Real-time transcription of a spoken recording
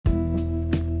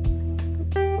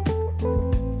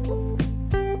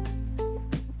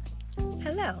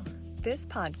This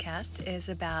podcast is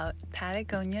about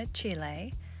Patagonia,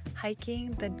 Chile,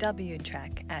 hiking the W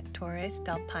Trek at Torres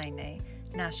del Paine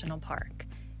National Park.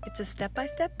 It's a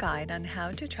step-by-step guide on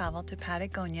how to travel to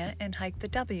Patagonia and hike the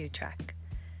W Trek.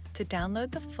 To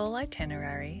download the full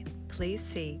itinerary, please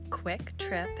see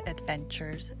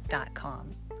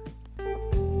quicktripadventures.com.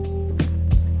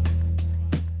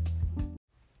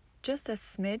 Just a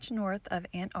smidge north of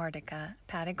Antarctica,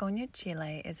 Patagonia,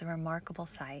 Chile is a remarkable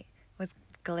site with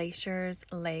glaciers,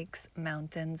 lakes,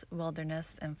 mountains,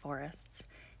 wilderness, and forests,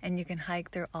 and you can hike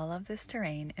through all of this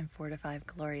terrain in 4 to 5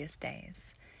 glorious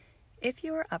days. If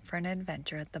you are up for an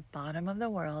adventure at the bottom of the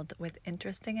world with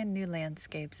interesting and new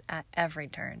landscapes at every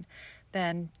turn,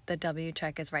 then the W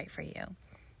Trek is right for you.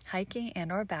 Hiking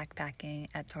and or backpacking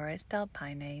at Torres del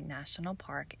Paine National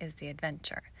Park is the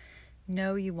adventure.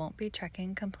 No, you won't be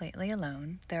trekking completely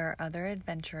alone. There are other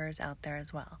adventurers out there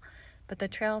as well, but the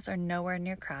trails are nowhere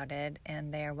near crowded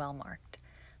and they are well marked.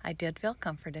 I did feel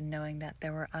comforted knowing that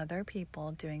there were other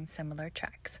people doing similar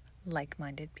treks,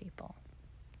 like-minded people.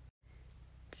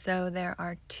 So there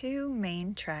are 2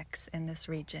 main treks in this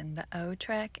region, the O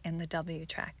Trek and the W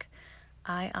Trek.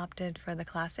 I opted for the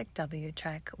classic W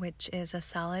Trek, which is a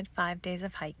solid 5 days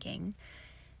of hiking,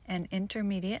 an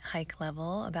intermediate hike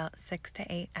level, about 6 to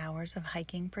 8 hours of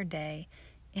hiking per day,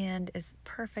 and is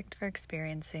perfect for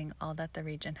experiencing all that the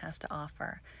region has to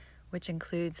offer, which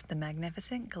includes the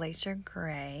magnificent Glacier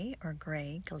Gray, or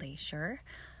Gray Glacier,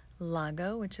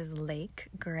 Lago, which is Lake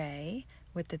Gray,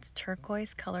 with its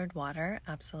turquoise-colored water,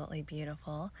 absolutely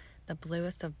beautiful, the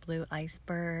bluest of blue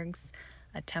icebergs,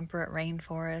 a temperate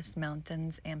rainforest,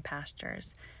 mountains, and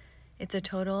pastures. It's a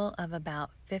total of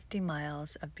about 50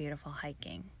 miles of beautiful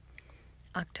hiking.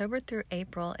 October through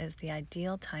April is the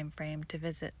ideal time frame to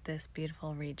visit this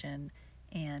beautiful region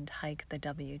and hike the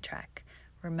W Trek.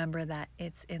 Remember that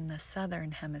it's in the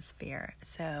southern hemisphere,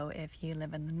 so if you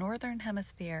live in the northern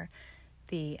hemisphere,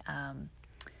 the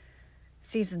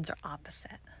seasons are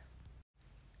opposite.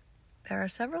 There are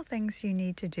several things you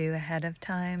need to do ahead of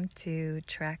time to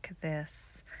trek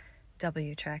this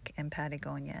W Trek in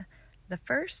Patagonia. The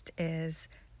first is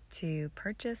to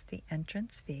purchase the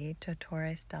entrance fee to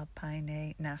Torres del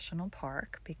Paine National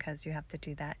Park because you have to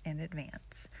do that in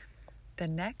advance. The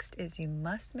next is you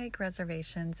must make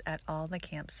reservations at all the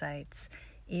campsites,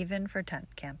 even for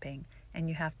tent camping, and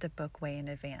you have to book way in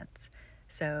advance.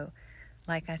 So,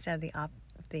 like I said, the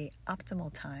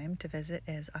optimal time to visit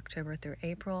is October through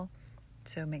April,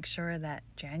 so make sure that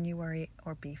January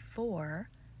or before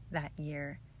that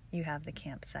year you have the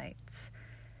campsites.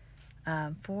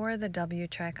 For the W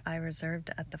Trek, I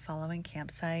reserved at the following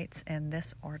campsites in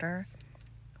this order.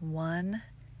 1,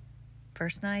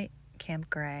 first night, Camp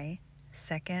Gray.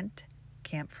 2nd,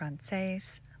 Camp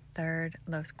Frances. 3rd,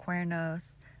 Los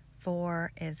Cuernos.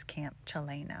 4 is Camp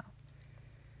Chileno.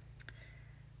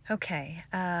 Okay,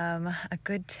 a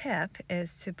good tip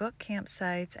is to book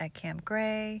campsites at Camp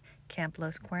Gray, Camp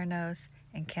Los Cuernos,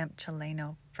 and Camp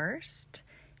Chileno first,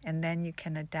 and then you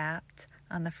can adapt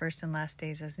on the first and last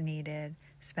days as needed,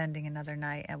 spending another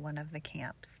night at one of the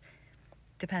camps,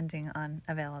 depending on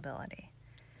availability.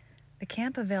 The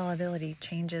camp availability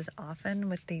changes often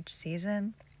with each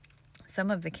season.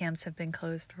 Some of the camps have been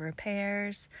closed for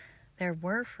repairs. There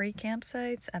were free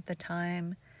campsites at the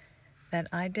time that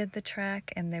I did the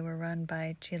trek, and they were run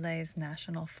by Chile's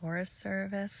National Forest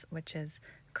Service, which is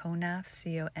CONAF,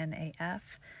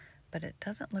 C-O-N-A-F, but it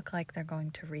doesn't look like they're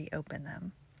going to reopen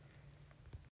them.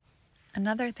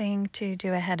 Another thing to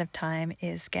do ahead of time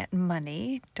is get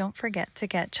money. Don't forget to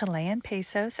get Chilean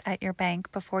pesos at your bank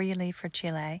before you leave for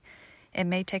Chile. It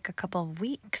may take a couple of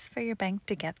weeks for your bank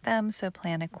to get them, so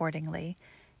plan accordingly.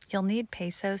 You'll need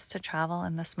pesos to travel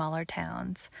in the smaller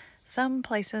towns. Some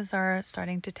places are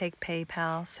starting to take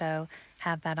PayPal, so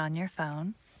have that on your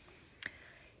phone.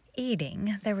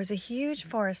 Eating. There was a huge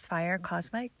forest fire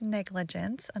caused by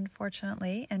negligence,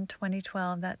 unfortunately, in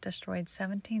 2012 that destroyed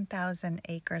 17,000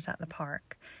 acres at the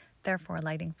park. Therefore,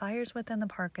 lighting fires within the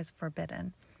park is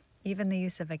forbidden. Even the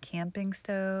use of a camping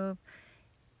stove,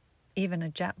 even a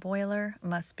jet boiler,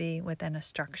 must be within a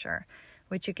structure,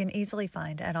 which you can easily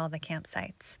find at all the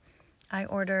campsites. I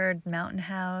ordered Mountain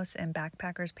House and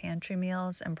Backpackers Pantry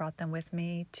meals and brought them with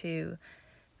me to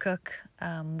cook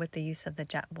with the use of the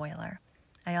jet boiler.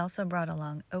 I also brought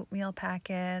along oatmeal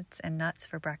packets and nuts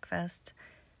for breakfast.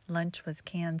 Lunch was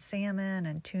canned salmon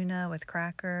and tuna with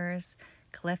crackers.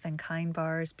 Cliff and Kind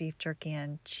bars, beef jerky,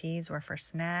 and cheese were for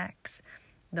snacks.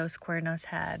 Los Cuernos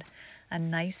had a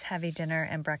nice heavy dinner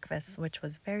and breakfast, which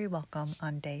was very welcome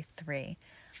on day 3.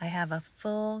 I have a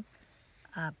full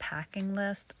packing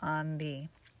list on the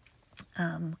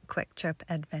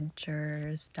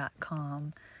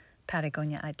quicktripadventures.com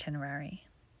Patagonia itinerary.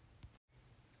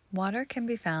 Water can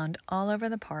be found all over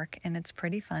the park, and it's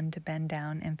pretty fun to bend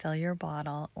down and fill your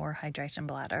bottle or hydration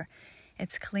bladder.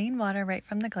 It's clean water right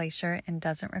from the glacier and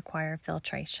doesn't require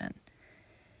filtration.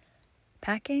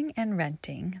 Packing and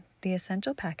renting. The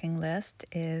essential packing list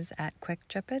is at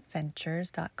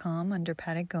quicktripadventures.com under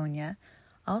Patagonia.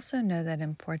 Also know that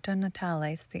in Puerto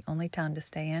Natales, the only town to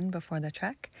stay in before the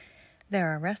trek, there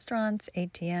are restaurants,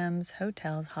 ATMs,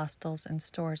 hotels, hostels, and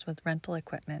stores with rental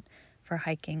equipment for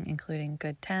hiking, including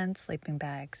good tents, sleeping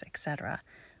bags, etc.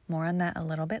 More on that a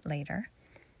little bit later.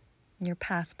 Your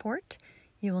passport.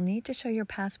 You will need to show your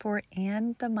passport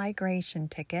and the migration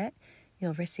ticket.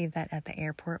 You'll receive that at the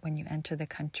airport when you enter the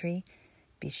country.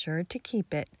 Be sure to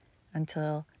keep it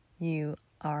until you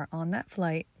are on that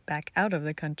flight back out of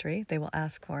the country. They will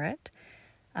ask for it.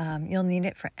 You'll need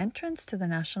it for entrance to the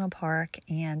national park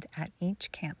and at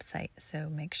each campsite, so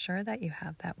make sure that you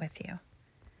have that with you.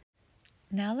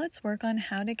 Now let's work on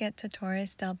how to get to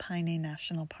Torres del Paine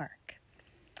National Park.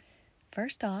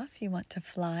 First off, you want to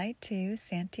fly to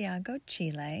Santiago,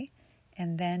 Chile,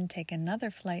 and then take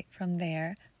another flight from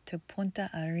there to Punta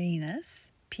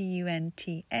Arenas,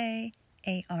 Puntaarenas,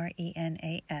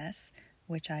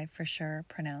 which I for sure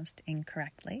pronounced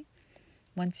incorrectly.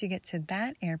 Once you get to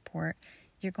that airport,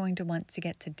 you're going to want to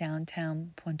get to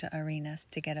downtown Punta Arenas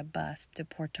to get a bus to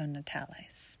Puerto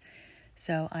Natales.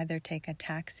 So either take a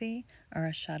taxi or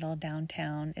a shuttle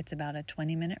downtown. It's about a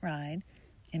 20-minute ride,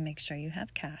 and make sure you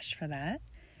have cash for that.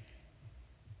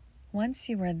 Once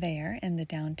you are there in the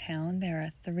downtown, there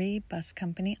are 3 bus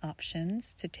company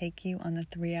options to take you on the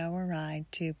 3-hour ride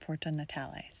to Puerto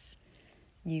Natales.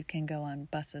 You can go on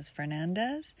Buses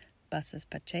Fernandez, Buses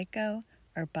Pacheco,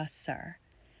 or Bus Sur.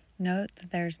 Note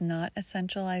that there's not a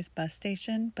centralized bus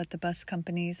station, but the bus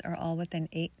companies are all within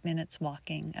 8 minutes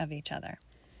walking of each other.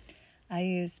 I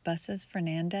used Buses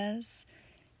Fernandez.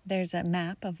 There's a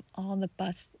map of all the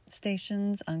bus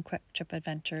stations on Quick Trip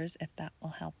Adventures if that will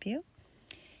help you.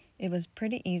 It was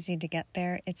pretty easy to get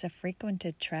there. It's a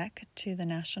frequented trek to the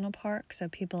national park, so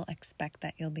people expect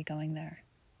that you'll be going there.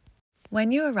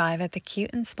 When you arrive at the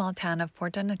cute and small town of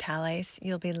Puerto Natales,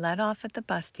 you'll be let off at the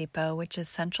bus depot, which is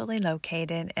centrally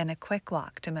located and a quick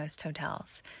walk to most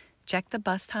hotels. Check the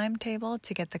bus timetable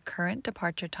to get the current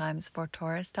departure times for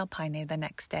Torres del Paine the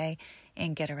next day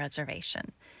and get a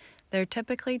reservation. There are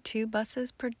typically 2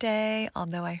 buses per day,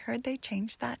 although I heard they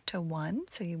changed that to 1,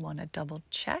 so you want to double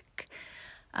check.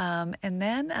 And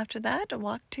then after that,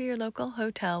 walk to your local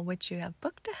hotel, which you have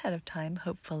booked ahead of time,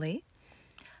 hopefully.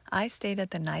 I stayed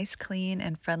at the nice, clean,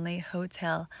 and friendly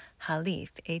Hotel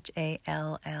Halif,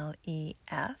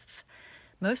 Hallef.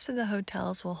 Most of the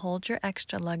hotels will hold your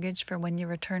extra luggage for when you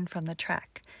return from the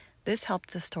trek. This helped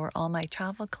to store all my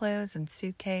travel clothes and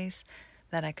suitcase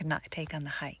that I could not take on the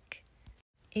hike.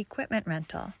 Equipment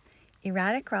rental.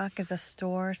 Erratic Rock is a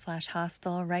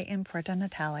store/hostel right in Puerto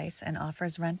Natales and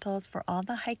offers rentals for all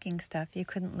the hiking stuff you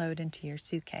couldn't load into your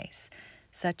suitcase,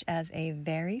 such as a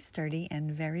very sturdy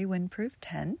and very windproof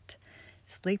tent,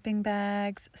 sleeping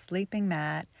bags, sleeping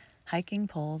mat, hiking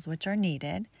poles, which are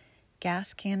needed,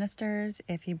 gas canisters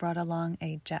if you brought along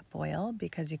a jet boil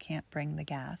because you can't bring the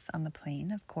gas on the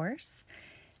plane, of course,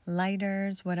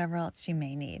 lighters, whatever else you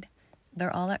may need.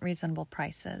 They're all at reasonable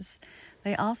prices.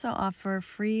 They also offer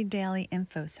free daily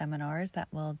info seminars that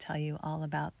will tell you all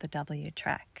about the W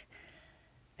Trek.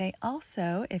 They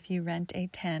also, if you rent a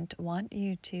tent, want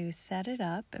you to set it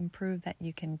up and prove that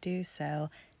you can do so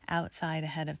outside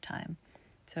ahead of time.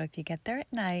 So if you get there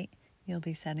at night, you'll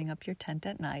be setting up your tent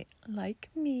at night, like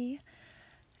me.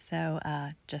 So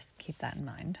just keep that in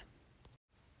mind.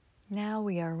 Now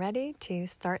we are ready to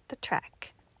start the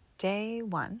trek. Day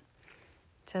 1.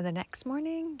 So the next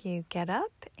morning, you get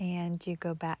up and you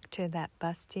go back to that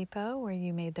bus depot where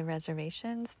you made the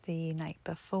reservations the night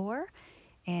before,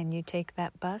 and you take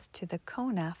that bus to the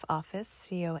CONAF office,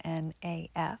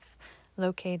 CONAF,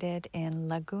 located in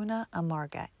Laguna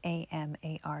Amarga,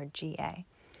 AMARGA.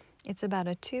 It's about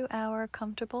a 2-hour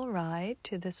comfortable ride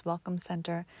to this welcome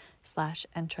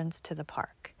center/entrance to the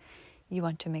park. You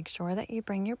want to make sure that you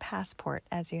bring your passport,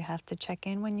 as you have to check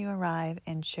in when you arrive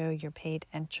and show your paid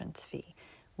entrance fee,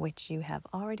 which you have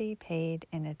already paid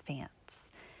in advance.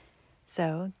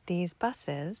 So these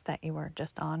buses that you were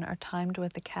just on are timed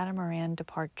with the catamaran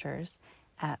departures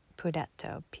at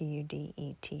Pudeto,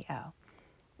 Pudeto.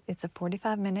 It's a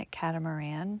 45-minute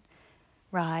catamaran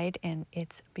ride, and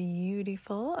it's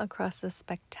beautiful across the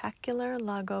spectacular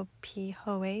Lago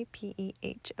Pehoe,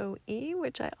 P-E-H-O-E,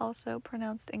 which I also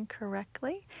pronounced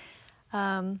incorrectly.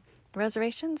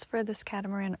 Reservations for this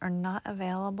catamaran are not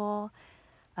available,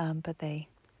 but they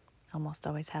almost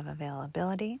always have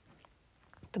availability.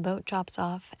 The boat drops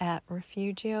off at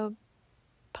Refugio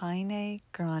Pine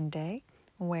Grande,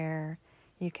 where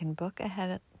you can book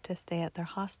ahead to stay at their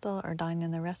hostel or dine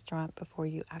in the restaurant before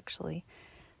you actually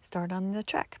start on the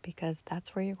trek, because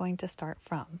that's where you're going to start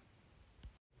from.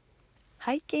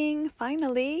 Hiking,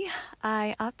 finally.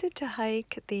 I opted to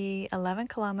hike the 11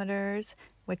 kilometers,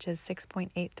 which is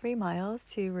 6.83 miles,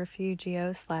 to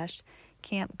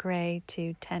Refugio/Camp Gray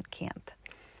to tent camp.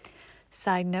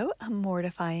 Side note,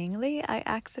 mortifyingly, I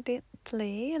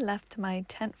accidentally left my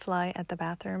tent fly at the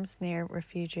bathrooms near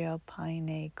Refugio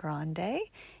Pine Grande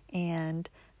and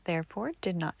therefore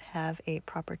did not have a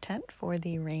proper tent for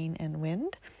the rain and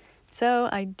wind. So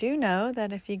I do know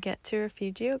that if you get to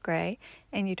Refugio Gray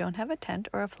and you don't have a tent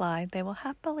or a fly, they will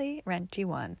happily rent you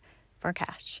one for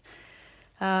cash.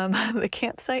 The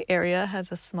campsite area has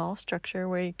a small structure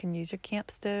where you can use your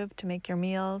camp stove to make your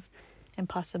meals and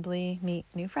possibly meet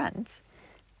new friends.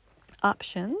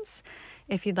 Options: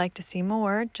 if you'd like to see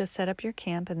more, just set up your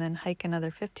camp and then hike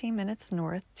another 15 minutes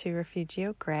north to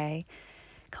Refugio Gray,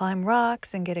 climb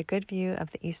rocks, and get a good view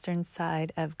of the eastern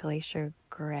side of Glacier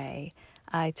Gray.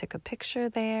 I took a picture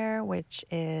there, which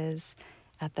is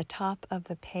at the top of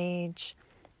the page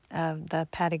of the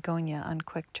Patagonia on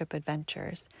Quick Trip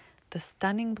Adventures. The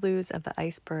stunning blues of the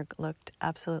iceberg looked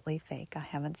absolutely fake. I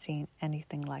haven't seen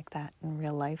anything like that in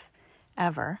real life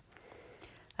ever.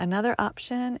 Another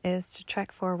option is to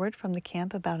trek forward from the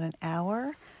camp about an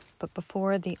hour, but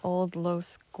before the old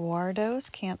Los Guardos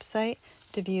campsite,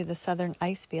 to view the southern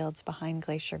ice fields behind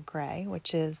Glacier Gray,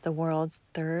 which is the world's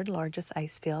third largest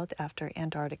ice field after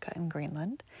Antarctica and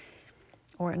Greenland.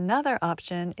 Or another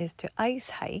option is to ice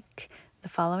hike the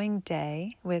following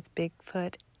day with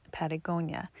Bigfoot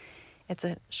Patagonia. It's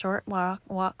a short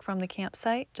walk from the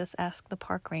campsite. Just ask the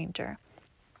park ranger.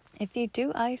 If you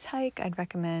do ice hike, I'd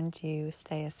recommend you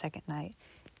stay a second night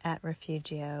at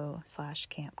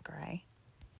Refugio/Camp Gray.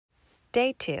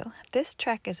 Day 2. This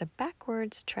trek is a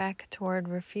backwards trek toward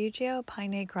Refugio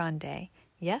Pine Grande.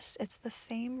 Yes, it's the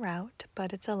same route,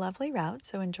 but it's a lovely route,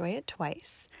 so enjoy it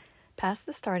twice. Past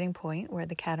the starting point where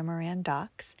the catamaran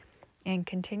docks, and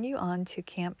continue on to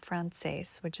Camp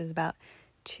Frances, which is about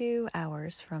 2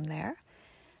 hours from there.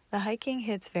 The hiking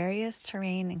hits various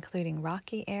terrain, including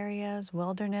rocky areas,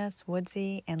 wilderness,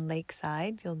 woodsy, and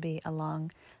lakeside. You'll be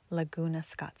along Laguna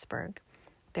Scottsburg.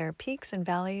 There are peaks and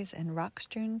valleys and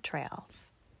rock-strewn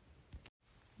trails.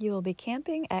 You will be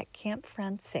camping at Camp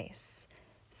Frances.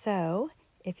 So,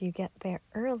 if you get there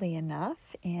early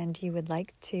enough and you would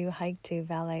like to hike to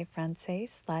Valle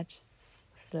Frances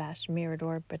 /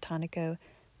 Mirador Botanico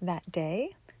that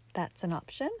day, that's an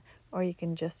option. Or you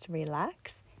can just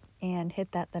relax and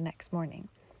hit that the next morning.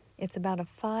 It's about a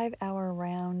 5-hour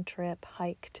round trip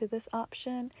hike to this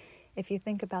option. If you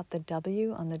think about the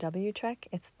W on the W trek,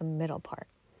 it's the middle part.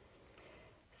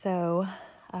 So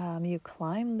you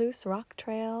climb loose rock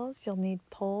trails. You'll need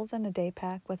poles and a day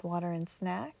pack with water and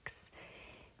snacks.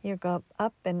 You go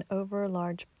up and over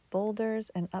large boulders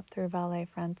and up through Valle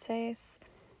Frances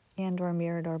or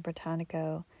Mirador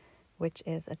Botanico, which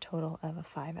is a total of a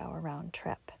 5-hour round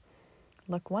trip.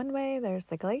 Look one way, there's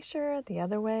the glacier. The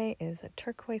other way is a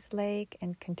turquoise lake,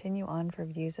 and continue on for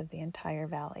views of the entire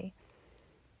valley.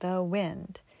 The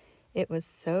wind. It was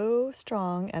so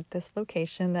strong at this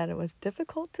location that it was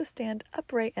difficult to stand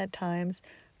upright at times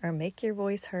or make your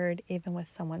voice heard even with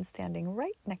someone standing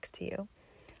right next to you.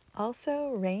 Also,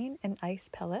 rain and ice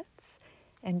pellets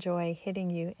enjoy hitting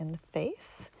you in the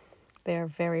face. They're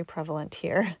very prevalent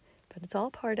here, but it's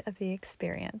all part of the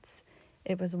experience.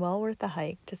 It was well worth the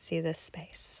hike to see this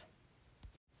space.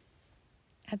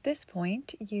 At this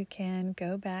point, you can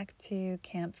go back to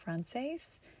Camp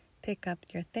Frances, pick up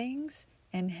your things,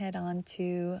 and head on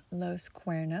to Los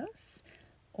Cuernos,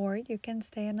 or you can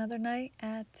stay another night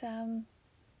at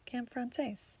Camp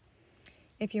Frances.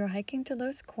 If you're hiking to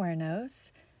Los Cuernos,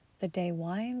 the day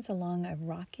winds along a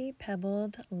rocky,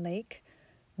 pebbled lake,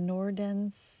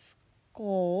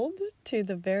 Nordenskjold, to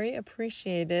the very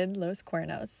appreciated Los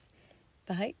Cuernos.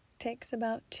 The hike takes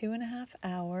about 2.5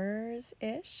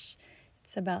 hours-ish.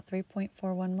 It's about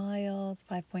 3.41 miles,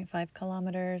 5.5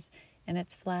 kilometers, and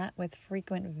it's flat with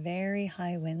frequent very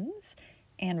high winds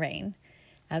and rain,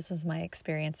 as was my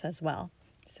experience as well.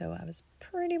 So I was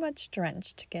pretty much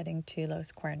drenched getting to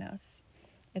Los Cuernos.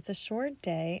 It's a short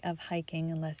day of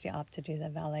hiking unless you opt to do the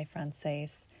Valle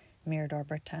Frances, Mirador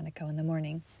Botanico in the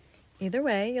morning. Either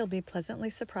way, you'll be pleasantly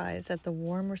surprised at the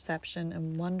warm reception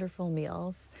and wonderful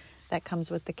meals that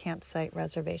comes with the campsite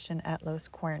reservation at Los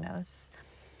Cuernos.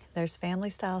 There's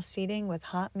family-style seating with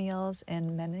hot meals,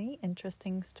 and many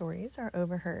interesting stories are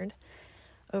overheard.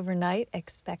 Overnight,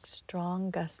 expect strong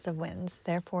gusts of winds.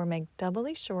 Therefore, make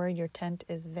doubly sure your tent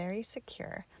is very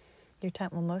secure. Your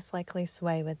tent will most likely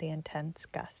sway with the intense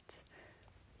gusts.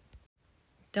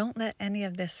 Don't let any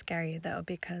of this scare you, though,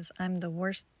 because I'm the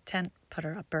worst tent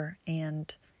putter-upper,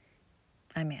 and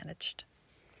I managed.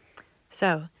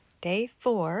 So, day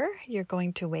 4, you're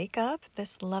going to wake up.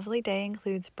 This lovely day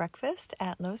includes breakfast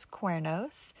at Los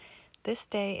Cuernos. This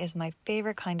day is my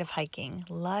favorite kind of hiking.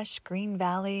 Lush green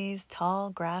valleys, tall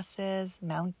grasses,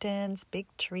 mountains, big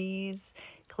trees,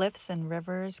 cliffs and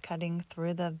rivers cutting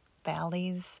through the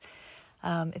valleys.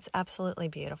 It's absolutely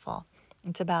beautiful.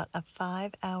 It's about a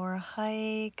 5-hour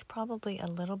hike, probably a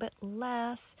little bit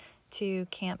less, to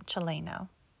Camp Chileno.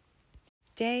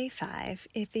 Day 5.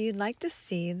 If you'd like to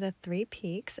see the 3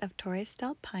 peaks of Torres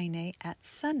del Paine at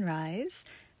sunrise,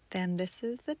 then this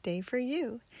is the day for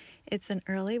you. It's an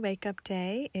early wake-up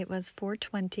day. It was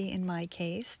 4:20 in my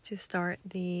case to start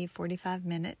the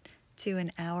 45-minute to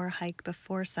an hour hike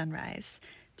before sunrise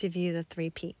to view the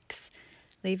 3 peaks.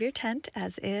 Leave your tent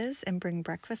as is and bring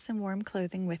breakfast and warm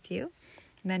clothing with you.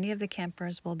 Many of the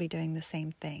campers will be doing the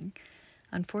same thing.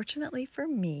 Unfortunately for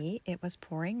me, it was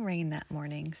pouring rain that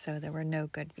morning, so there were no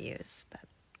good views, but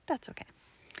that's okay.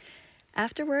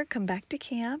 Afterward, come back to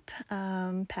camp,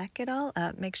 pack it all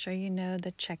up, make sure you know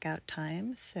the checkout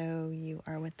time so you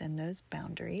are within those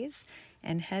boundaries,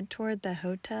 and head toward the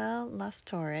Hotel Las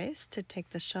Torres to take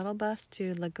the shuttle bus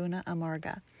to Laguna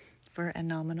Amarga for a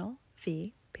nominal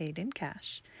fee paid in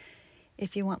cash.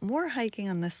 If you want more hiking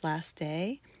on this last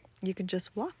day, you can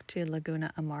just walk to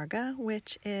Laguna Amarga,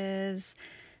 which is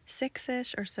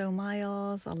 6-ish or so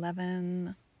miles,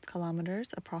 11 kilometers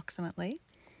approximately.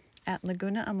 At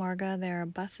Laguna Amarga, there are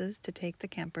buses to take the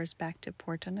campers back to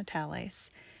Puerto Natales,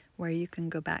 where you can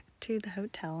go back to the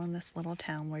hotel in this little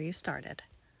town where you started.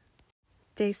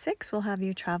 Day 6 will have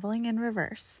you traveling in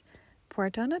reverse.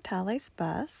 Puerto Natales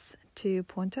bus to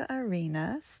Punta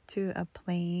Arenas to a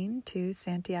plane to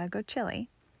Santiago, Chile.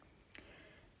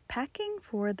 Packing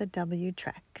for the W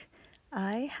Trek.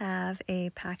 I have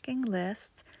a packing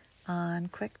list on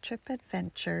Quick Trip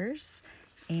Adventures,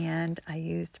 and I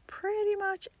used pretty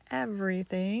much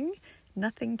everything.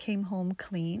 Nothing came home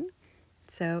clean.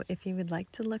 So if you would like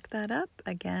to look that up,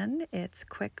 again, it's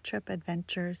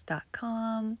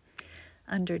quicktripadventures.com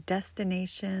under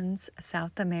Destinations,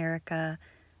 South America,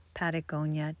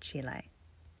 Patagonia, Chile.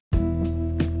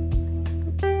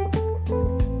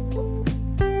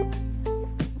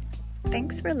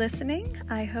 Thanks for listening.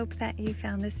 I hope that you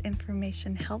found this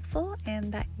information helpful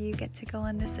and that you get to go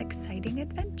on this exciting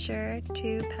adventure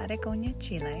to Patagonia,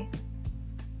 Chile.